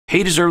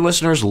Hey, deserved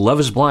listeners,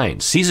 Love is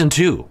Blind, Season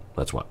 2.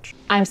 Let's watch.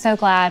 I'm so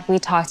glad we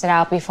talked it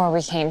out before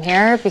we came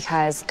here,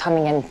 because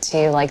coming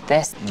into like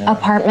this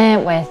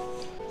apartment with,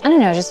 I don't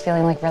know, just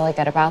feeling like really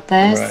good about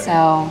this. Right. So,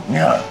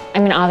 Yeah. I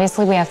mean,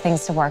 obviously we have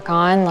things to work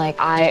on. Like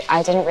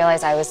I didn't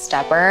realize I was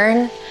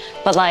stubborn,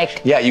 but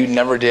like. Yeah, you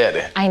never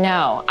did. I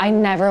know. I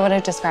never would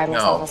have described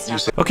myself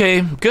as stubborn.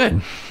 Okay,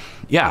 good.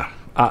 Yeah.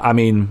 I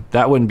mean,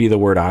 that wouldn't be the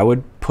word I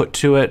would put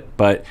to it,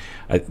 but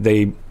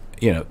they,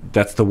 you know,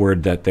 that's the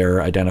word that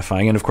they're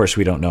identifying. And of course,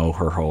 we don't know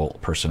her whole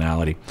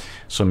personality.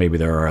 So maybe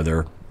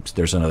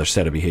there's another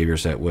set of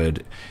behaviors that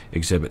would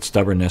exhibit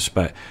stubbornness.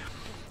 But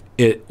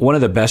one of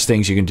the best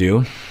things you can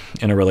do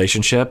in a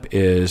relationship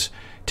is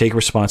take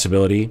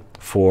responsibility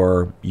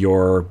for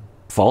your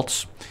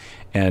faults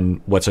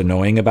and what's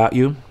annoying about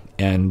you,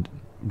 and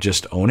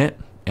just own it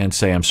and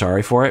say, I'm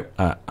sorry for it.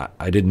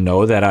 I didn't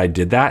know that I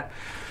did that.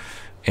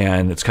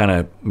 And it's kind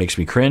of makes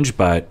me cringe,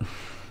 but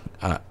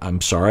I'm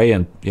sorry.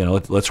 And, you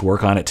know, let's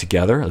work on it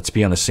together. Let's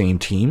be on the same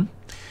team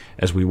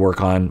as we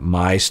work on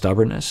my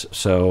stubbornness.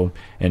 So,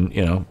 and,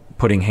 you know,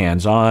 putting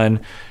hands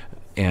on,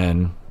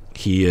 and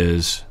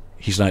he's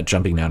not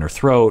jumping down her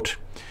throat.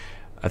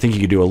 I think he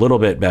could do a little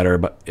bit better,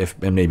 but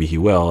and maybe he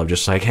will. I'm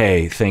just like,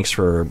 hey, thanks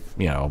for,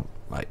 you know,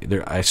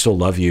 I still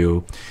love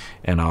you,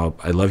 and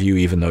I love you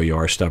even though you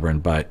are stubborn,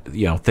 but,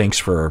 you know, thanks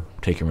for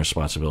taking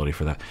responsibility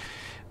for that.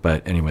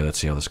 But anyway, let's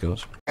see how this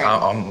goes.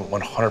 I'm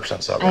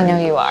 100% stubborn. I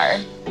know you are,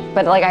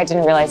 but like I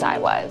didn't realize I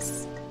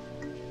was.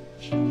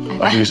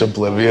 Like you're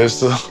oblivious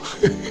to.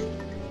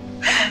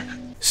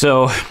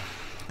 So,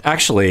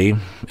 actually,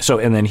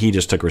 and then he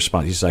just took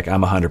response. He's like,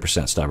 I'm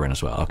 100% stubborn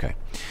as well. Okay.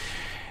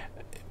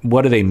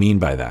 What do they mean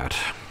by that?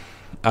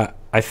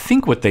 I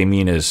think what they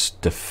mean is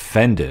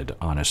defended,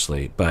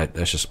 honestly, but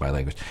that's just my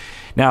language.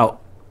 Now,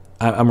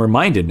 I'm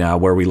reminded now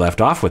where we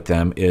left off with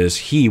them is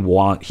he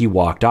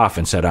walked off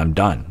and said, I'm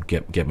done.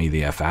 Get me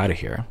the F out of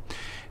here.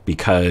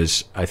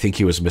 Because I think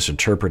he was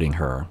misinterpreting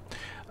her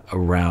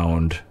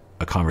around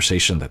a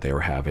conversation that they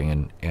were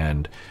having.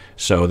 And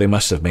so they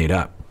must have made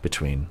up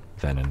between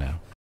then and now.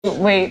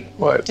 Wait,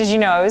 what? Did you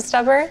know I was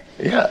stubborn?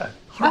 Yeah,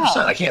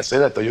 100%. I can't say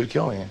that though, you'd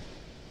kill me.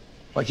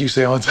 Like you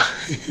say all the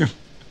time.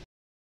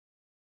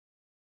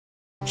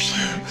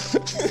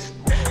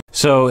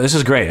 So this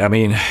is great. I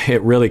mean,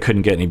 it really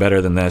couldn't get any better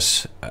than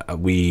this.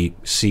 We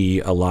see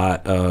a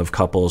lot of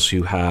couples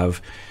who have,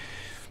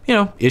 you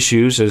know,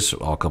 issues, as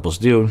all couples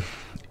do.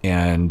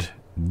 And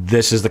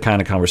this is the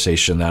kind of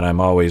conversation that I'm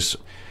always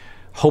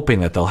hoping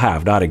that they'll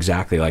have. Not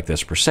exactly like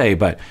this per se,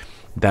 but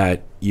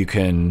that you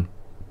can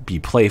be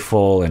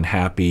playful and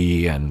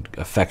happy and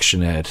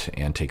affectionate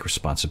and take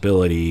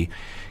responsibility,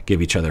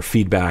 give each other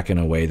feedback in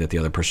a way that the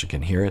other person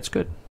can hear. It's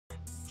good.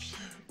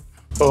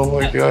 Oh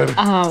my God.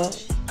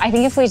 I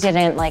think if we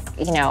didn't, like,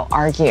 you know,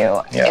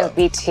 argue, it would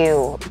be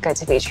too good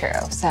to be true,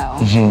 so.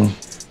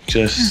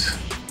 Just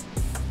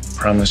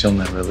promise you'll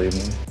never leave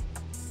me.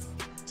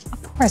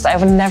 Of course, I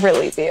would never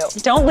leave you.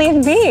 Don't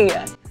leave me.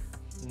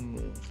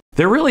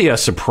 They're really a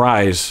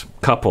surprise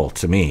couple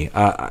to me.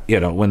 You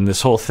know, when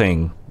this whole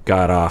thing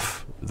got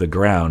off the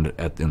ground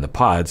in the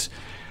pods,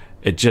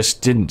 I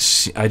just didn't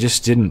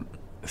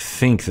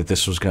think that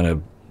this was going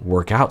to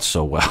work out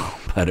so well,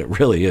 but it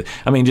really is.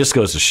 I mean, just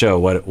goes to show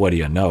what do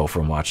you know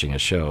from watching a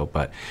show.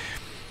 But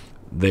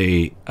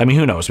I mean,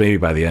 who knows, maybe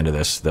by the end of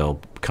this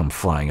they'll come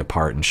flying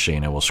apart and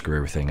Shayne will screw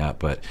everything up.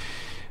 But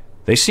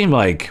they seem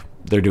like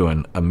they're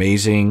doing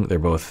amazing. They're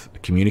both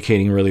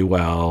communicating really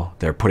well.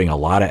 They're putting a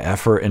lot of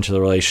effort into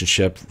the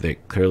relationship. They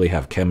clearly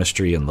have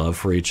chemistry and love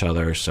for each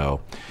other. So,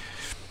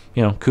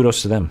 you know,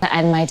 kudos to them. To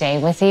end my day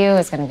with you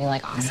is going to be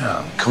like awesome.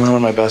 Yeah, come in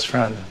with my best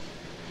friend.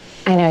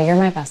 I know, you're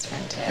my best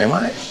friend too. Am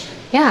I?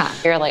 Yeah,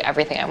 you're like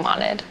everything I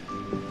wanted.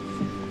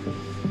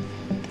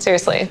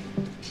 Seriously.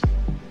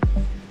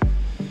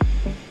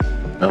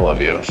 I love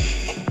you.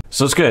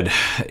 So it's good.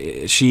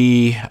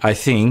 She, I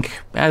think,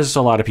 as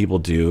a lot of people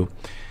do,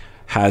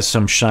 has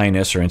some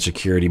shyness or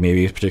insecurity,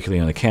 maybe particularly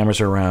when the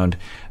cameras are around,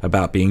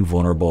 about being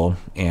vulnerable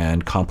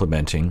and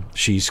complimenting.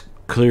 She's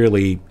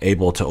clearly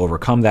able to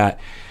overcome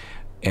that.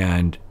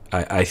 And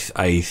I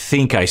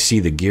think I see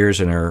the gears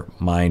in her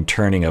mind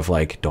turning of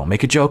like, don't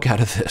make a joke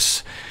out of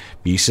this.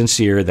 Be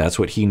sincere. That's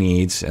what he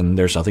needs. And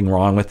there's nothing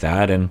wrong with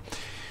that. And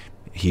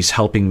he's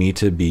helping me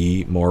to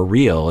be more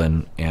real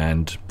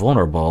and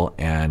vulnerable.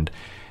 And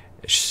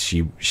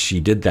she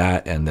did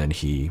that. And then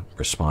he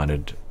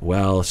responded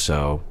well.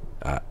 So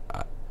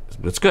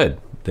it's good.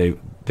 They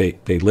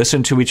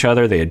listened to each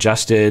other. They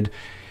adjusted.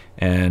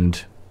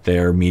 And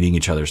they're meeting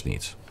each other's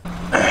needs. You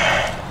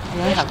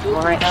have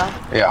horror right now?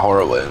 Yeah,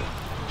 horribly.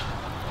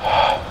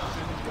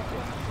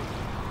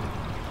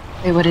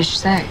 Wait, what did she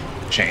say?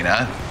 Shayne,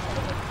 huh?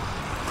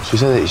 She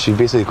said that she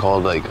basically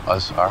called like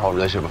our whole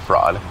relationship a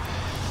fraud.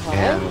 What?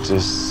 And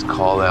just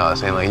called out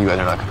saying like you guys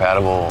are not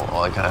compatible,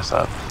 all that kind of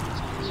stuff.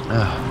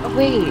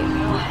 Wait,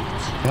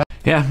 what?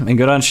 Yeah, and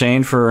good on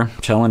Shayne for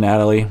telling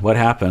Natalie what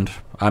happened.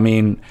 I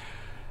mean,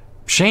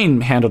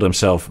 Shayne handled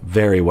himself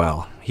very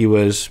well. He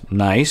was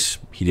nice.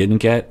 He didn't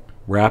get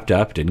wrapped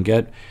up, didn't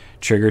get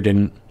triggered,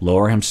 didn't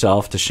lower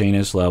himself to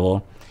Shayna's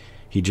level.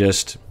 He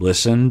just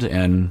listened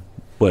and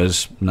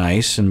was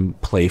nice and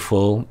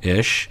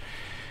playful-ish,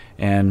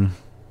 and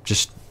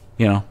just,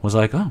 you know, was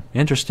like, oh,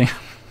 interesting.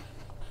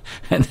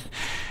 and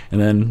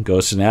then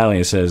goes to Natalie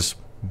and says,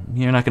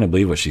 you're not going to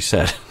believe what she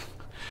said.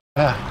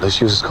 Yeah, like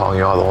she was just calling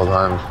you out the whole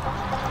time.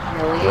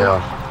 Really?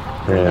 Yeah.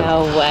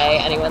 No way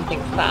anyone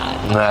thinks that.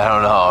 I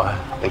don't know.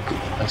 Like,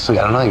 actually,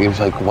 I don't know. Like, it was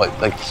like, what,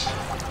 like,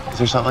 is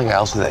there something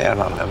else that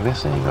I'm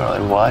missing, or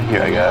like what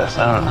here? I guess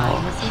I don't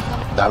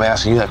know. I'm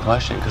asking you that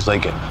question because,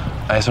 like,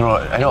 I just don't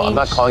know. I know I'm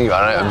not calling you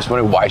out. I'm just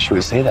wondering why she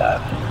would say that.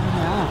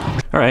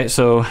 All right,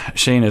 so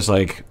Shayne is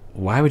like,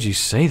 why would you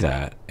say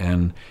that?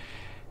 And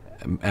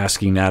I'm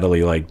asking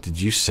Natalie, like,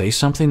 did you say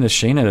something to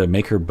Shayne to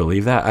make her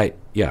believe that?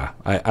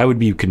 I would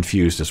be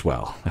confused as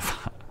well.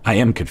 I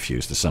am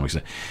confused to some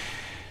extent.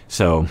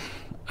 So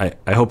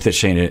I hope that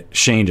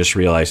Shayne just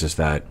realizes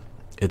that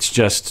it's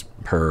just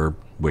her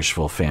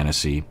wishful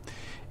fantasy,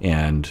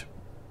 and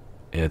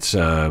it's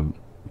a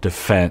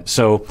defense.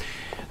 So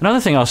another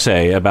thing I'll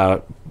say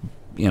about,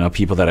 you know,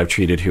 people that I've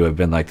treated who have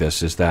been like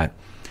this is that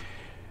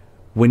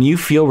when you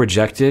feel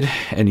rejected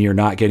and you're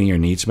not getting your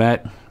needs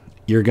met,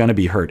 you're going to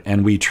be hurt.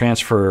 And we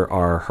transfer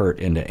our hurt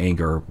into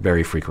anger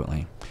very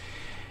frequently.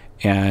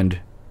 And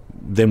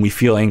then we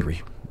feel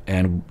angry.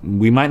 And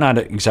we might not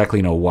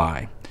exactly know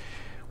why.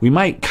 We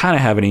might kind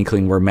of have an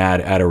inkling we're mad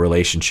at a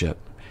relationship.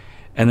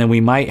 And then we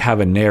might have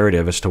a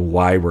narrative as to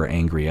why we're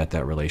angry at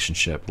that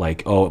relationship.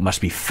 Like, oh, it must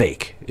be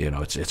fake. You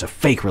know, it's a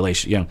fake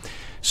relationship. You know,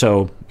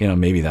 so, you know,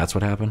 maybe that's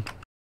what happened.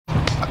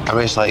 I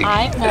mean, it's like,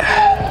 I've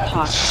never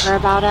talked to her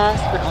about us,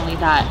 but only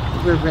that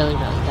we're really,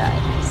 really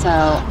good. So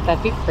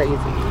that'd be crazy.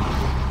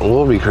 it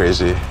will be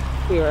crazy.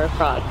 We were a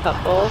fraud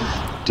couple.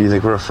 Do you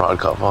think we're a fraud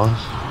couple?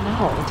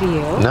 No, do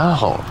you?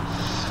 No.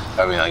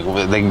 I mean,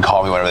 like, they can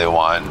call me whatever they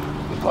want,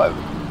 but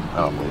I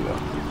don't believe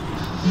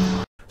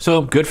it.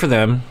 So good for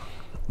them.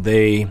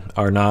 They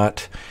are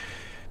not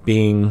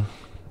being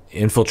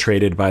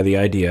infiltrated by the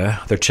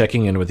idea. They're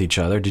checking in with each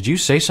other. Did you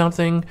say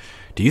something?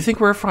 Do you think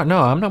we're a fraud?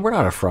 No, I'm not. We're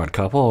not a fraud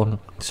couple.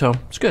 So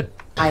it's good.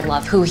 I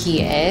love who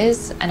he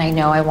is, and I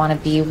know I want to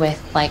be with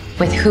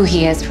who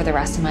he is for the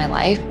rest of my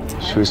life.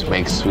 Should we just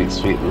make sweet,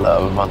 sweet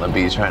love on the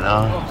beach right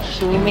now?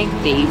 Should we make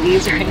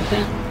babies or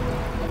anything?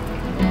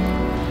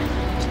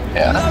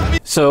 Yeah.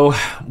 So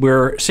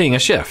we're seeing a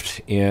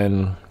shift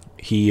in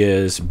he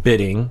is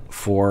bidding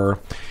for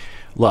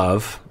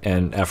love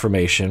and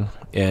affirmation,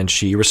 and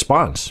she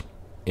responds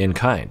in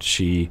kind.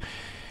 She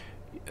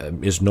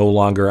is no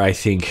longer, I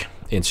think,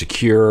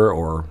 insecure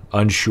or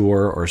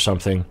unsure or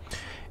something,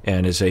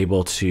 and is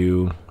able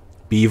to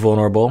be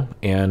vulnerable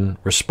and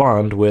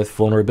respond with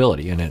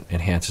vulnerability, and it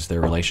enhances their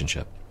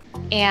relationship.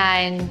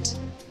 And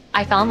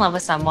I fell in love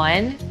with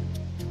someone,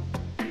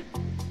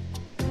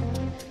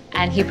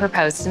 and he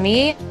proposed to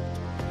me,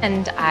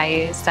 and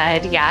I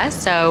said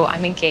yes, so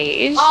I'm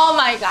engaged. Oh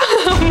my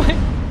God.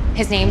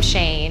 His name's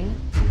Shayne.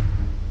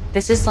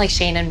 This is like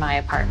Shayne in my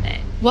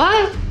apartment.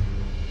 What?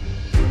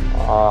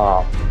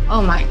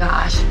 Oh my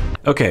gosh.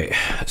 Okay,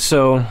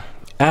 so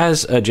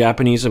as a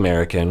Japanese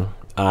American,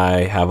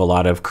 I have a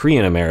lot of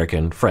Korean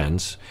American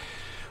friends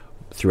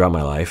throughout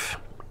my life,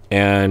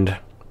 and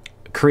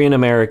Korean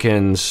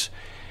Americans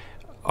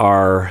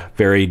are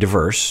very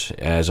diverse,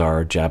 as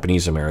are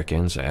Japanese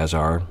Americans, as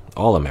are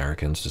all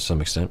Americans to some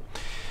extent.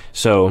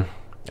 So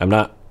I'm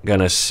not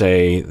gonna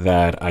say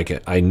that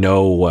I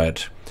know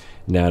what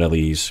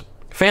Natalie's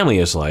family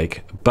is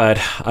like, but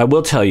I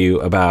will tell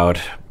you about,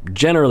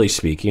 generally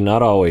speaking,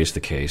 not always the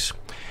case,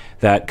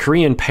 that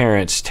Korean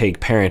parents take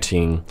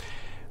parenting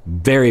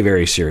very,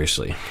 very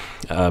seriously.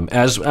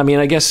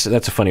 I guess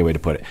that's a funny way to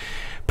put it.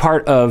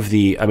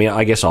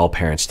 I guess all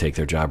parents take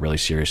their job really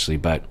seriously,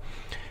 but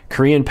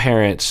Korean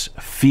parents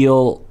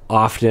feel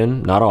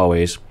often, not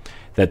always,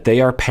 that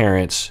they are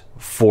parents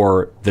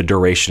for the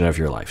duration of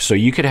your life. So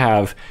you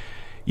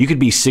could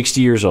be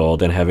 60 years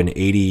old and have an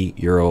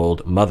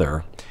 80-year-old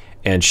mother,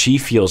 and she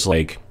feels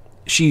like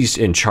she's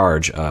in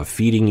charge of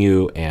feeding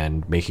you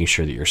and making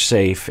sure that you're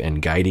safe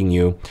and guiding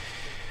you.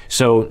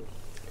 So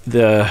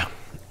the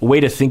way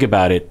to think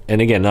about it,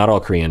 and again, not all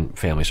Korean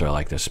families are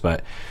like this,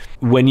 but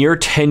when your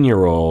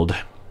 10-year-old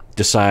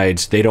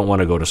decides they don't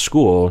want to go to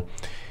school,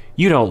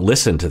 you don't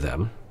listen to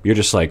them. You're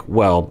just like,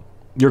 well,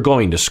 you're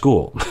going to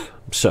school.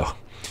 So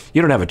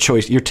you don't have a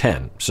choice. You're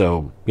 10.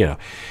 So, you know,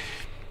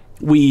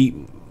 we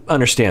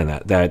understand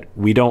that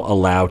we don't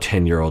allow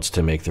 10-year-olds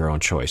to make their own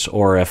choice.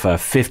 Or if a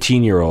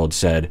 15-year-old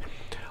said,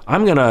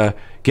 I'm going to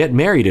get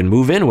married and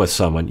move in with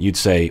someone, you'd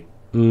say,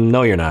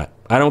 no, you're not.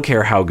 I don't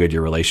care how good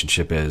your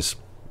relationship is.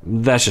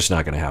 That's just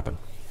not going to happen.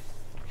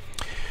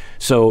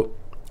 So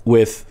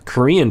with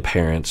Korean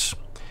parents,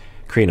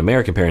 Korean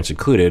American parents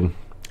included,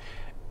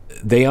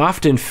 they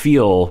often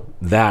feel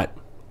that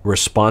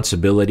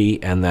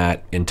responsibility and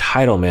that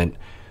entitlement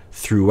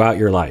throughout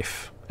your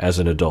life as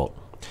an adult.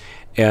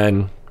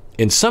 And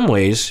in some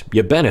ways,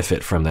 you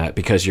benefit from that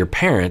because your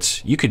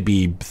parents, you could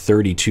be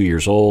 32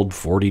 years old,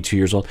 42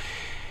 years old.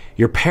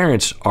 Your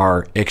parents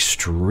are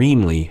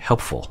extremely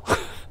helpful.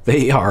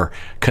 They are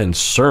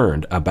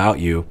concerned about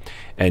you,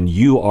 and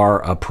you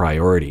are a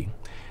priority.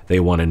 They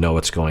want to know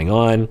what's going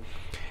on,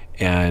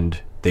 and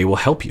they will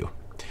help you.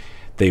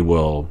 They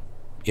will,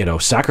 you know,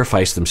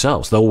 sacrifice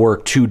themselves. They'll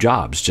work 2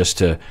 jobs just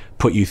to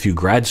put you through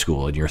grad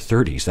school in your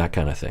 30s, that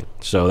kind of thing.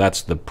 So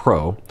that's the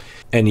pro.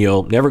 And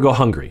you'll never go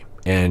hungry,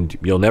 and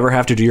you'll never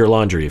have to do your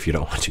laundry if you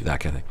don't want to,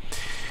 that kind of thing.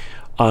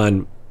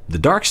 On the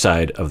dark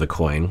side of the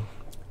coin,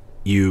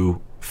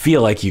 you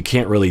feel like you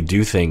can't really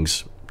do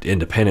things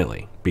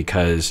independently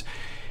because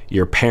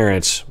your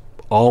parents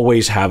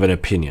always have an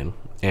opinion,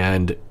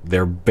 and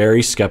they're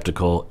very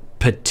skeptical,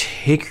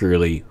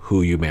 particularly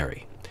who you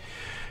marry,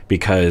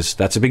 because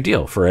that's a big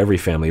deal for every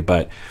family.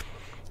 But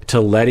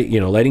to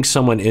letting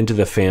someone into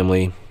the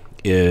family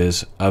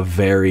is a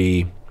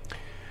very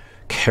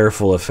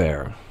careful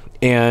affair,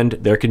 and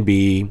there can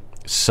be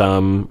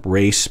some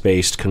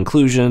race-based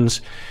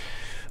conclusions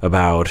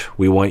about,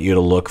 we want you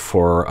to look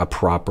for a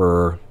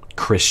proper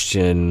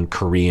Christian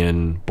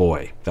Korean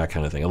boy, that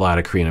kind of thing. A lot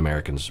of Korean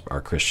Americans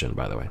are Christian,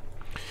 by the way.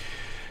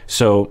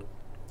 So,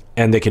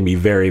 and they can be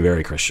very,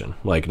 very Christian,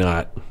 like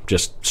not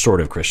just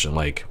sort of Christian,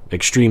 like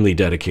extremely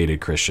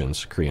dedicated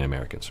Christians, Korean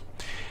Americans.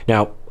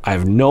 Now, I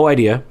have no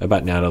idea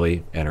about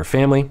Natalie and her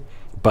family,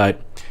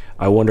 but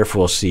I wonder if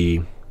we'll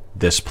see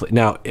this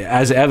now,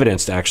 as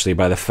evidenced actually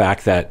by the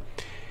fact that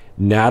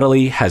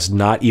Natalie has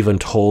not even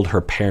told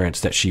her parents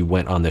that she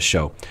went on this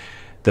show.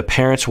 The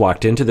parents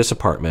walked into this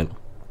apartment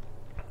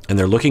and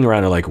they're looking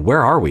around and like,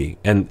 where are we?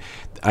 And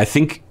I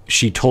think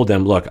she told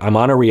them, look, I'm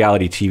on a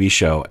reality TV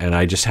show and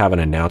I just have an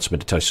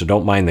announcement to tell you, so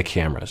don't mind the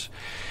cameras.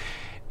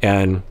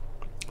 And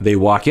they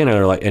walk in and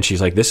they're like, and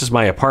she's like, this is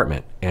my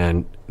apartment.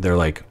 And they're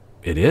like,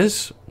 it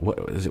is?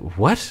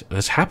 What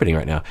is happening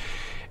right now?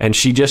 And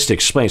she just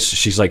explains,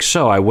 she's like,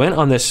 so I went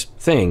on this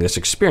thing, this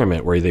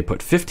experiment where they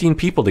put 15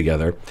 people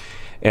together,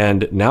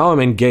 and now I'm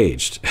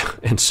engaged.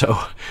 And so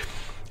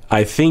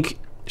I think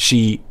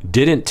she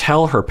didn't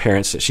tell her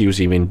parents that she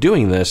was even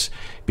doing this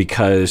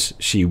because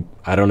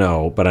I don't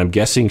know, but I'm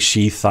guessing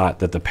she thought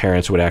that the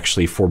parents would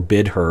actually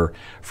forbid her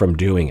from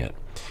doing it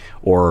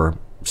or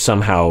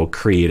somehow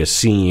create a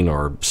scene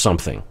or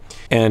something.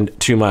 And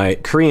to my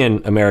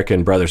Korean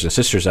American brothers and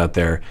sisters out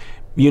there,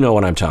 you know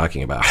what I'm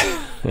talking about.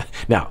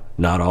 Now,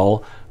 not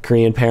all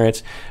Korean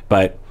parents,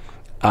 but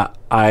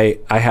I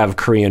have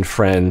Korean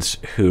friends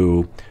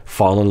who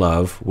fall in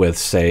love with,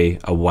 say,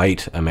 a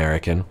white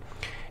American,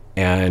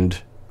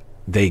 and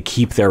they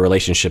keep their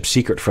relationship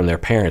secret from their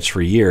parents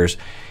for years.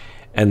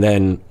 And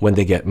then when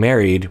they get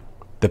married,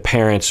 the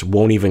parents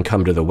won't even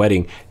come to the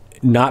wedding,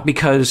 not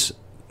because,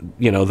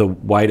 you know, the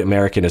white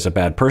American is a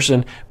bad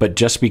person, but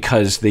just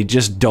because they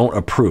just don't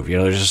approve. You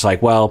know, they're just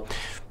like, well,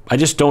 I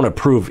just don't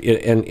approve.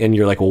 And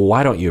you're like, well,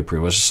 why don't you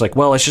approve? It's just like,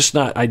 well, it's just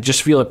not, I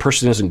just feel that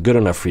person isn't good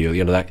enough for you,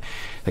 you know, that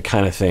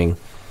kind of thing.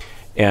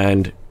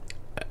 And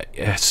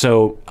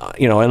so,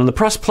 you know, and on the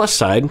plus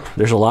side,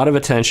 there's a lot of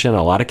attention,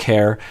 a lot of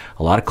care,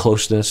 a lot of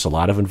closeness, a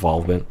lot of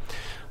involvement.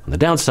 On the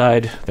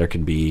downside, there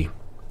can be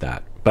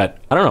that. But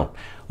I don't know.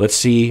 Let's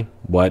see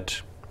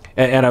what,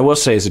 and I will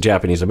say as a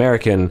Japanese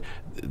American,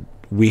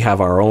 we have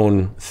our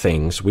own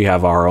things. We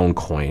have our own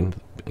coin,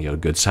 you know,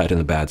 good side and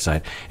the bad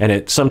side. And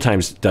it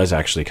sometimes does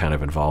actually kind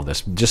of involve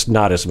this, just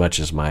not as much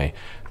as my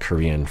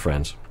Korean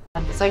friends.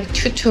 It's like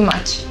too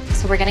much.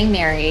 So we're getting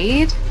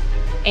married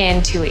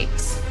in 2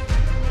 weeks.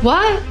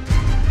 What?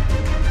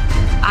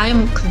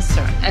 I'm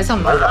concerned as a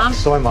mom.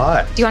 So am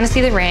I. Do you want to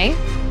see the ring?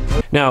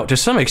 Now, to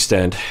some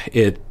extent,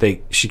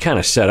 she kind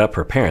of set up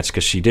her parents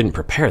because she didn't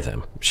prepare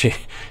them. She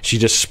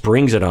just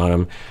springs it on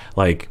them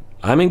like,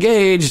 I'm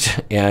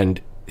engaged,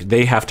 and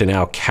they have to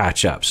now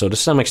catch up. So to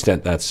some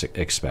extent, that's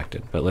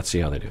expected. But let's see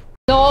how they do.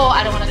 No,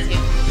 I don't want to see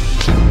it.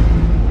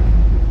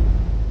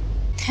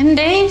 10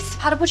 days?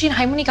 할아버지 and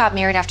할머니 got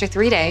married after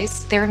 3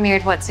 days. They were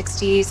married, what,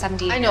 60,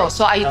 70? I know.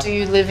 So do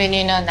you live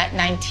in a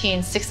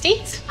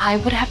 1960s? I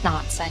would have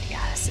not said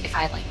yes if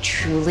I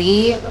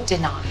truly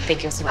did not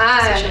think it was the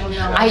right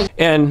decision.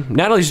 And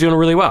Natalie's doing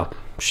really well.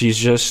 She's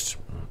just,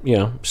 you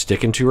know,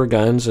 sticking to her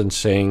guns and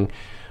saying,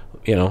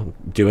 you know,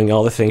 doing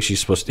all the things she's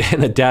supposed to.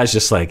 And the dad's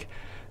just like,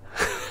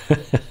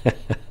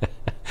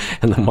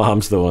 and the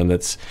mom's the one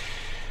that's,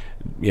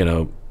 you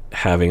know,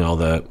 having all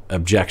the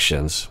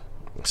objections.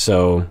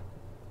 So,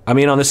 I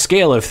mean, on the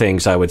scale of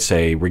things, I would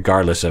say,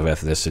 regardless of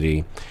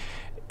ethnicity,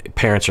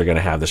 parents are going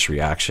to have this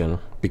reaction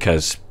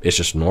because it's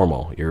just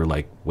normal. You're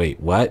like, wait,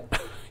 what?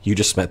 You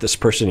just met this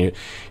person. You're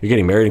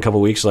getting married in a couple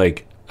of weeks.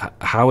 Like,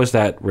 how is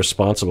that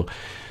responsible?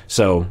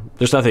 So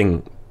there's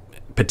nothing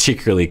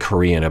particularly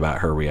Korean about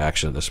her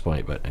reaction at this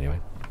point. But anyway.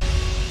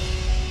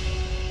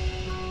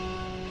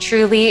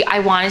 Truly, I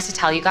wanted to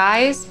tell you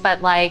guys,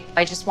 but like,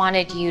 I just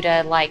wanted you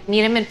to like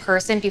meet him in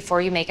person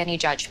before you make any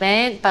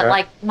judgment. But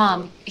like,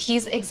 Mom,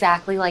 he's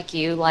exactly like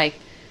you, like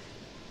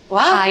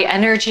high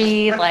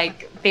energy,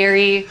 like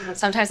very,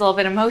 sometimes a little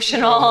bit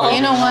emotional.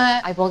 You know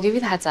what? I will give you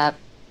the heads up,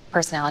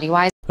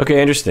 personality-wise.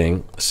 Okay,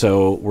 interesting.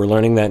 So we're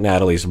learning that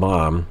Natalie's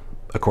mom,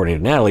 according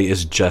to Natalie,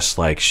 is just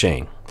like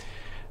Shayne.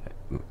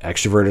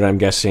 Extroverted, I'm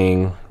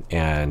guessing,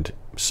 and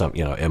some,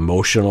 you know,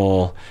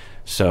 emotional.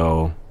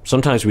 So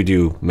sometimes we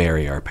do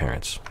marry our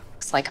parents.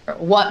 looks. Like,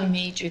 What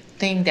made you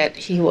think that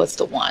he was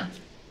the one?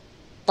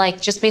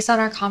 like just based on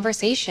our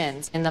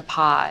conversations in the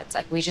pods,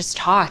 like we just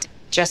talked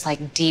just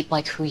like deep,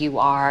 like who you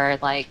are,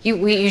 like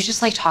you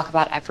just like talk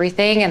about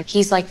everything. And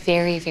he's like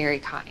very, very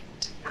kind.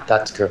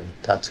 That's good.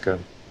 That's good.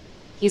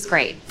 He's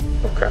great.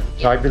 Okay.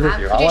 I believe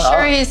you. Pretty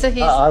sure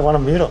he's I want to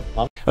meet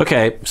him.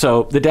 Okay,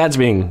 so the dad's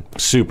being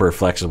super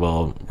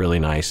flexible, really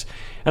nice.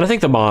 And I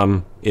think the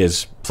mom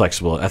is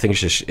flexible. I think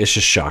it's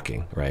just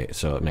shocking, right?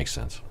 So it makes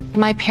sense.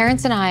 My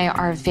parents and I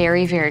are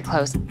very, very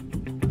close.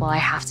 Well, I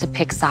have to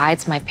pick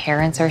sides. My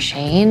parents are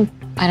Shayne.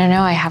 I don't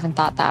know. I haven't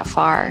thought that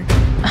far.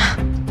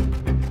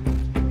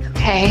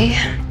 Okay,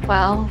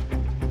 well,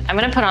 I'm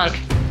gonna put on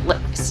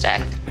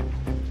lipstick.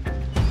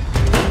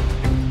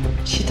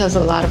 She does a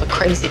lot of a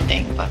crazy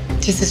thing, but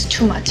this is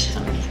too much.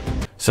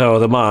 So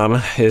the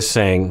mom is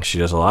saying she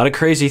does a lot of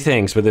crazy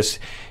things, but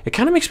it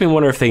kind of makes me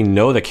wonder if they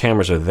know the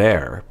cameras are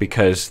there,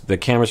 because the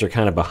cameras are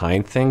kind of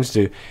behind things.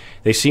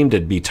 They seem to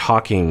be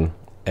talking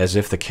as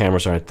if the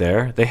cameras aren't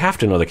there. They have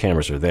to know the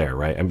cameras are there,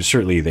 right? I mean,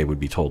 certainly they would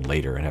be told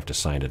later and have to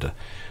sign a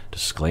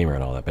disclaimer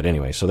and all that. But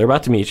anyway, so they're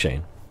about to meet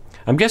Shayne.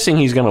 I'm guessing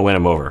he's going to win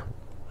him over,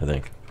 I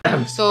think.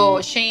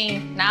 So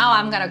Shayne, now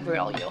I'm gonna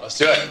grill you. Let's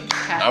do it.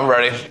 I'm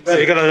ready. So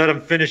you're gonna let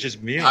him finish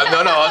his meal?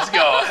 No, let's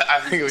go.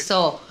 I think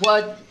So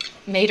what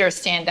made her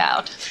stand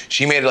out?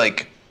 she made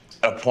like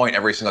a point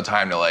every single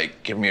time to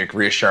like give me a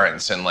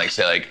reassurance and like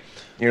say like,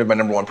 you're my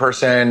number one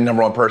person.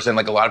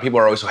 Like a lot of people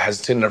are always so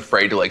hesitant and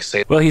afraid to like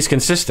say. Well, he's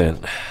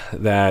consistent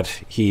that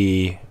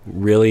he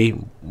really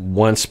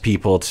wants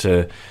people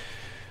to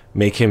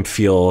make him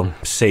feel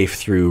safe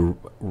through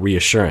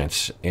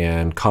reassurance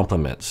and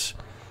compliments.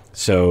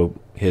 So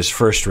his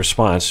first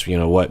response,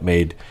 what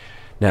made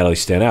Natalie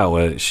stand out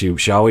was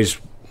she always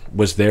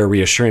was there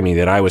reassuring me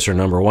that I was her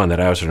number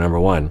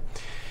one,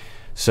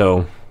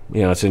 So,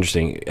 it's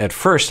interesting. At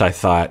first I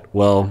thought,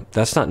 well,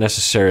 that's not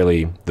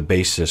necessarily the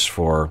basis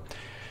for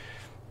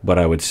what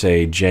I would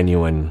say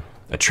genuine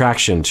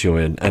attraction to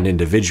an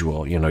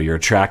individual. You're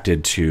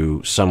attracted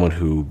to someone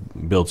who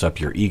builds up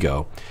your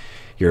ego.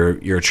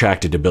 You're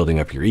attracted to building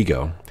up your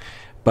ego.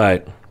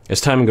 But as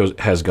time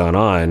has gone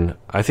on,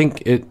 I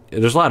think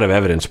there's a lot of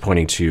evidence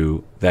pointing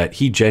to that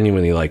he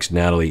genuinely likes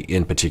Natalie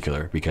in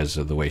particular because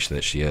of the way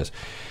that she is.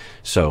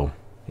 So,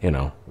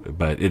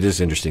 but it is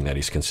interesting that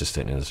he's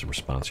consistent in his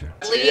response here.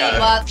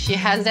 But she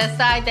has that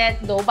side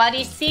that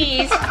nobody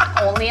sees.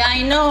 Only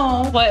I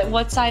know.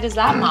 What side is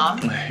that, Mom?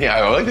 Yeah,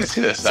 I would like to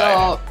see this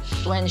side.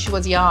 So when she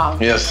was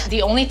young, Yes.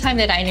 the only time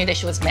that I knew that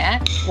she was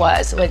mad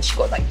was when she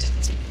goes like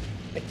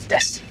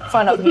this in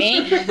front of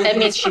me. That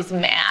means she's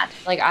mad.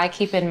 Like I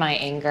keep in my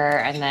anger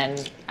and then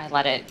I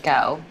let it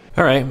go.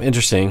 All right,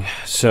 interesting.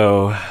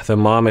 So the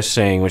mom is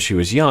saying when she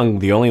was young,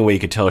 the only way you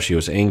could tell she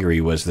was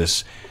angry was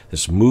this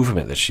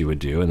movement that she would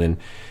do. And then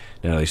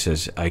Natalie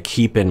says, I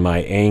keep in my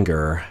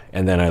anger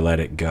and then I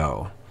let it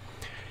go.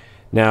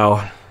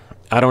 Now,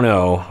 I don't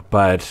know,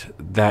 but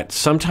that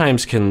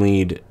sometimes can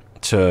lead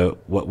to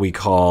what we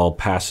call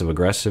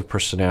passive-aggressive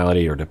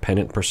personality or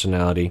dependent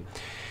personality.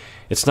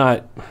 It's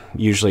not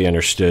usually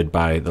understood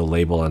by the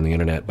label on the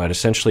internet, but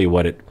essentially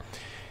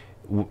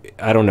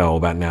I don't know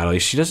about Natalie.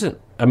 She doesn't,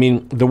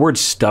 the word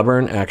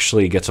stubborn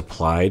actually gets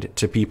applied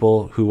to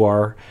people who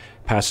are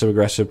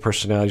passive-aggressive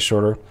personality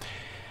disorder.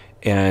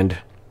 And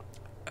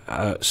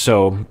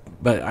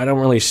but I don't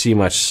really see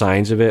much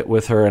signs of it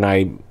with her.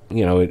 And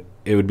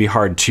it would be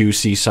hard to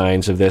see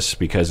signs of this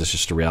because it's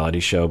just a reality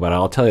show. But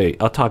I'll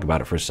talk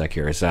about it for a sec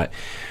here, is that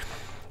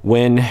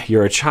when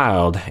you're a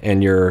child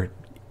and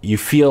you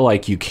feel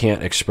like you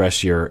can't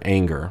express your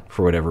anger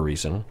for whatever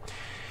reason,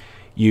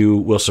 you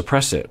will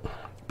suppress it,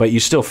 but you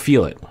still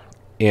feel it.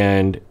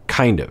 And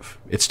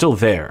it's still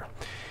there.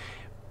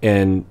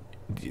 And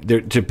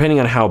depending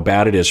on how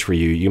bad it is for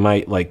you, you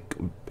might like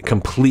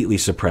completely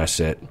suppress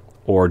it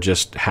or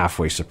just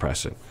halfway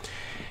suppress it.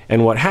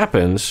 And what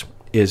happens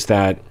is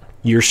that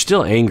you're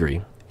still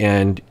angry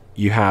and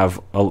you have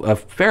a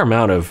fair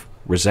amount of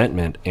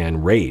resentment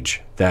and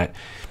rage that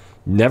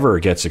never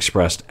gets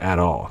expressed at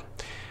all.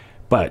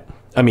 But,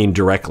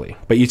 directly.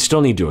 But you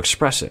still need to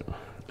express it.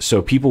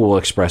 So people will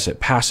express it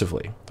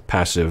passively,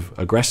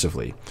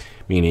 passive-aggressively,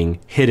 meaning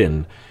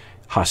hidden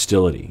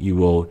hostility.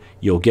 You'll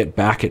get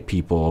back at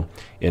people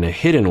in a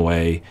hidden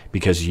way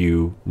because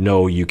you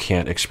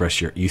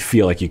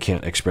feel like you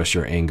can't express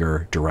your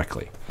anger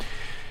directly.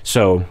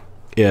 So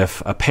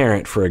if a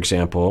parent, for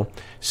example,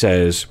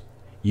 says,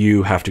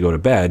 you have to go to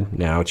bed,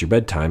 now it's your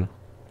bedtime,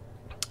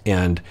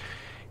 and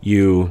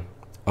you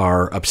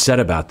are upset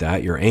about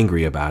that, you're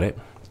angry about it,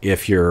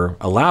 if you're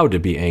allowed to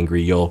be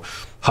angry, you'll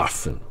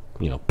huff and,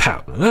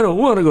 pout. I don't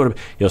want to go to bed.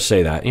 You'll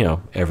say that,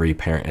 every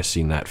parent has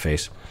seen that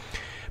face.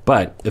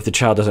 But if the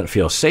child doesn't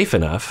feel safe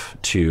enough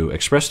to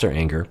express their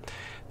anger,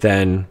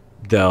 then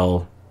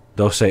they'll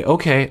say,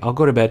 okay, I'll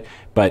go to bed.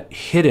 But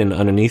hidden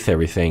underneath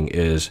everything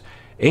is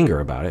anger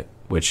about it,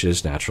 which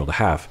is natural to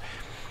have.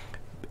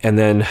 And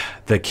then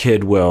the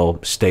kid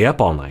will stay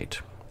up all night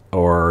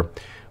or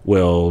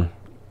will,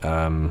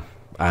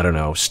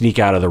 sneak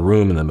out of the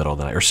room in the middle of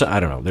the night, or so, I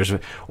don't know.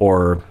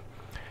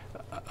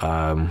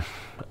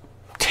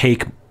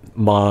 take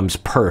mom's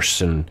purse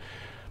and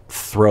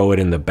throw it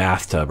in the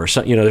bathtub or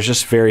something. You know, there's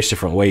just various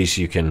different ways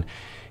you can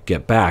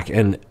get back.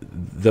 And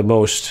the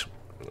most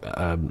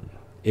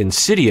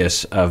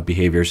insidious of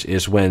behaviors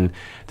is when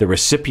the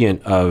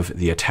recipient of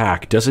the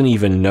attack doesn't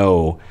even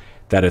know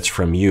that it's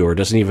from you, or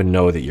doesn't even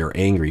know that you're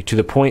angry, to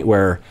the point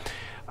where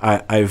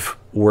I've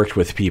worked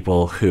with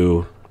people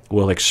who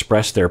will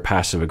express their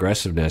passive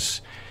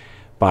aggressiveness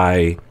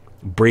by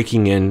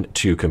breaking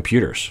into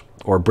computers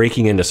or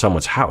breaking into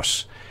someone's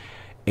house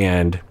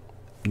and,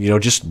 you know,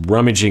 just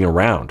rummaging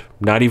around,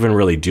 not even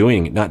really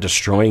not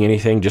destroying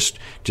anything, just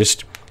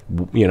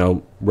you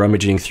know,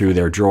 rummaging through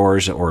their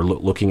drawers or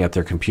looking at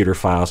their computer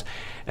files,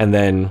 and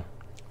then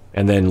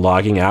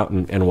logging out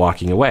and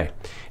walking away.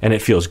 And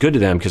it feels good to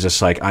them because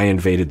it's like, I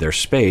invaded their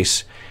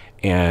space,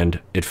 and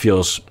it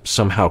feels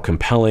somehow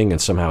compelling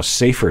and somehow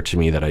safer to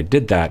me that I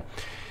did that.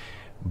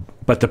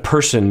 But the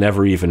person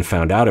never even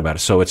found out about it.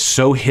 So it's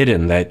so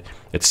hidden, that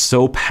it's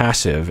so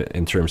passive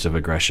in terms of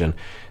aggression,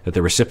 that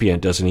the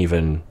recipient didn't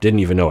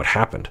even know it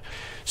happened.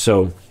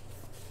 So,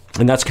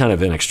 and that's kind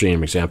of an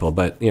extreme example,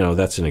 but you know,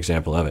 that's an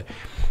example of it.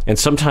 And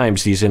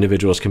sometimes these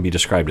individuals can be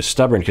described as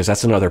stubborn, because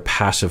that's another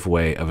passive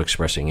way of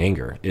expressing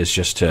anger, is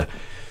just to,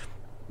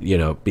 you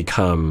know,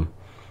 become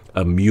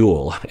a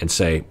mule and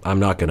say, I'm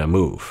not going to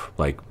move.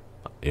 Like,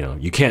 you know,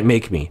 you can't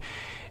make me.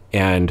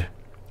 And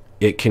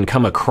it can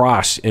come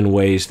across in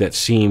ways that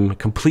seem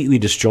completely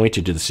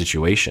disjointed to the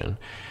situation.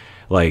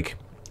 Like,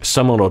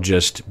 someone will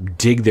just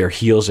dig their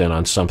heels in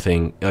on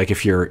something. Like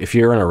if you're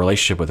in a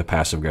relationship with a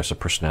passive aggressive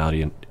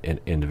personality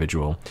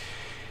individual,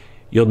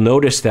 you'll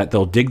notice that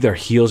they'll dig their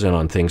heels in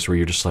on things where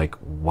you're just like,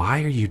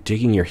 why are you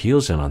digging your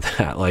heels in on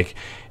that? Like,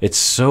 it's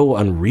so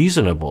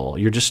unreasonable.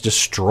 You're just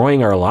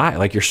destroying our life.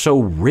 Like, you're so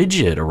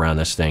rigid around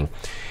this thing.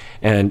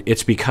 And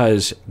it's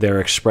because they're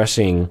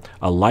expressing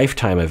a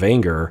lifetime of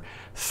anger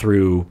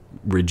through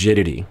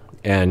rigidity.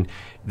 And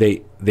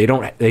they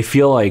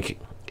feel like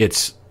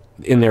it's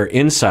in their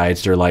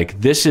insides. They're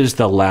like, this is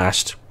the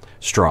last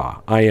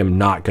straw. I am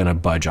not going to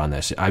budge on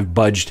this. I've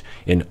budged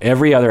in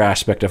every other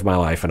aspect of my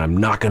life, and I'm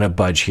not going to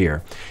budge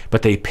here.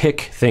 But they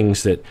pick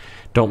things that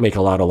don't make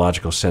a lot of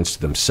logical sense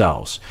to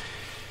themselves.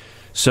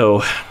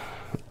 So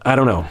I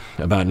don't know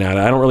about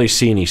Natalie. I don't really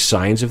see any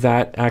signs of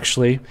that,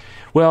 actually.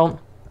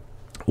 Well,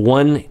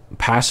 one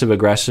passive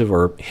aggressive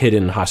or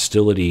hidden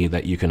hostility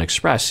that you can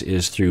express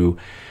is through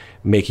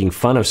making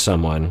fun of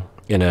someone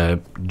in a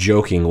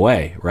joking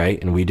way,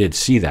 right? And we did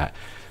see that.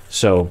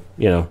 So,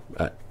 you know,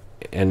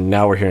 and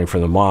now we're hearing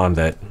from the mom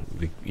that,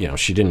 you know,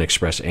 she didn't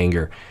express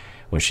anger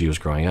when she was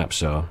growing up.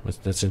 So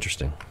that's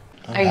interesting.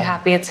 Are you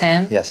happy it's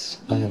him? Yes,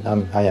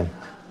 I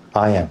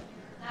am.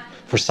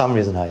 For some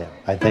reason, I am.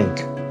 I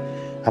think,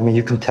 I mean,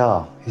 you can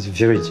tell he's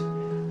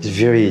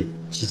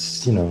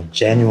you know,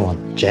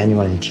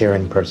 genuine and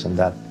caring person.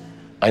 That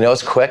I know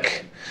it's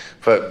quick,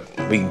 but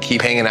we can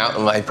keep hanging out,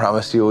 and I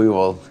promise you we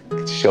will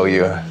show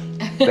you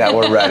that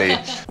we're ready.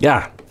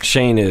 Yeah,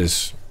 Shayne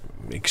is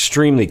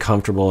extremely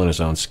comfortable in his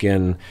own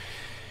skin,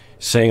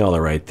 saying all the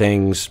right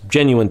things,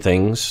 genuine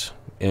things,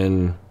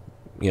 and,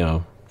 you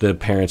know, the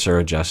parents are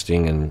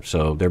adjusting, and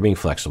so they're being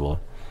flexible.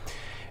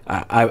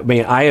 I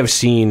mean, I have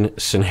seen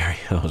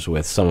scenarios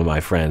with some of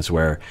my friends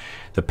where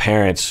the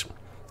parents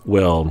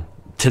will,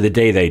 to the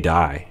day they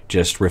die,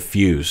 just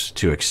refuse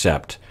to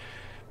accept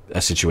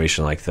a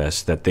situation like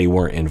this that they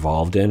weren't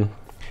involved in.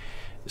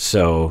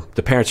 So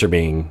the parents are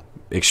being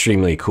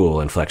extremely cool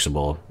and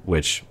flexible,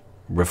 which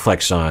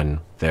reflects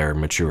on their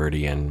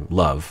maturity and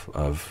love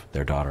of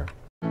their daughter.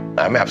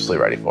 I'm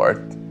absolutely ready for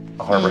it.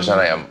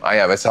 100% I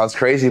am. It sounds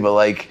crazy, but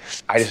like,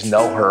 I just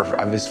know her.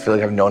 I just feel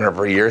like I've known her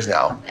for years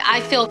now.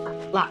 I feel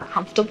a lot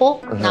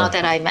comfortable now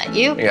that I met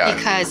you,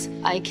 because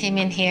I came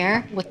in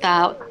here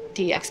without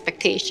the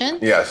expectation.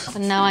 Yes.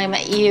 And now I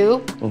met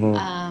you.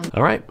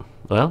 All right.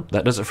 Well,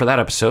 that does it for that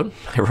episode.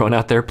 Everyone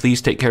out there,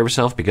 please take care of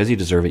yourself, because you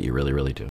deserve it. You really, really do.